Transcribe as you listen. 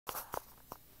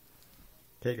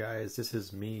Hey guys, this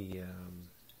is me,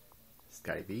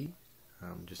 Sky B.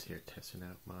 I'm just here testing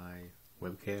out my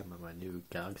webcam on my new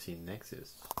Galaxy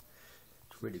Nexus.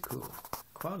 It's really cool.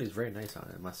 Quality is very nice on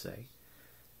it, I must say.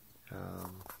 I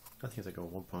think it's like a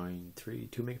 1.32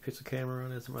 megapixel camera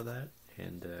on it, something like that,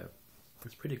 and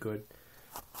it's pretty good.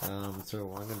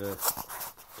 So I'm gonna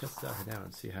test it out here now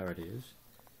and see how it is.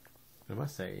 I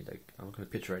must say, like, I'm looking at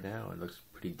the picture right now, it looks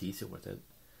pretty decent with it.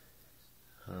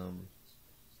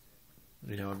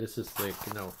 You know, this is like,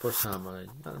 first time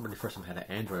not really first time I had an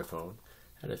Android phone.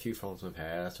 I had a few phones in the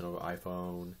past,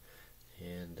 iPhone,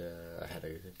 and I had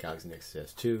a Galaxy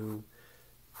Nexus S2,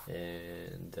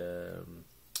 and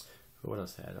what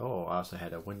else I had? Oh, I also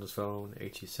had a Windows phone,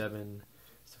 HE7,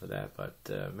 stuff like that.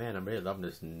 But man, I'm really loving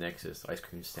this Nexus ice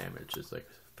cream sandwich. It's like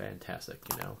fantastic,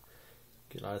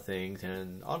 Get a lot of things,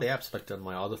 and all the apps like on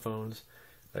my other phones,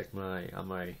 like on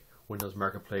my Windows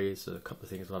Marketplace, a couple of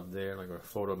things up there, like a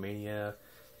Photo Mania.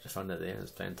 Just found that there.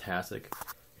 It's fantastic.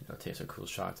 Take some cool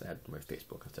shots. I had my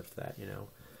Facebook and stuff like that.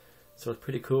 So it's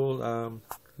pretty cool.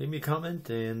 Leave me a comment,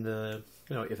 and if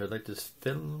you like this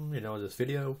film, this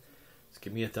video, just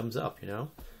give me a thumbs up.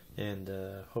 And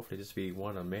hopefully this will be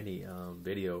one of many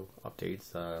video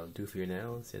updates I'll do for you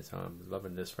now, since I'm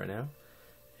loving this right now.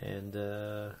 And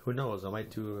who knows, I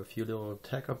might do a few little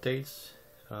tech updates.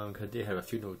 Because I did have a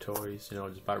few new toys,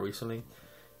 just bought recently,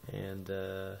 and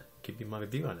give you my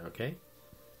review on it, okay?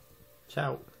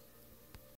 Ciao!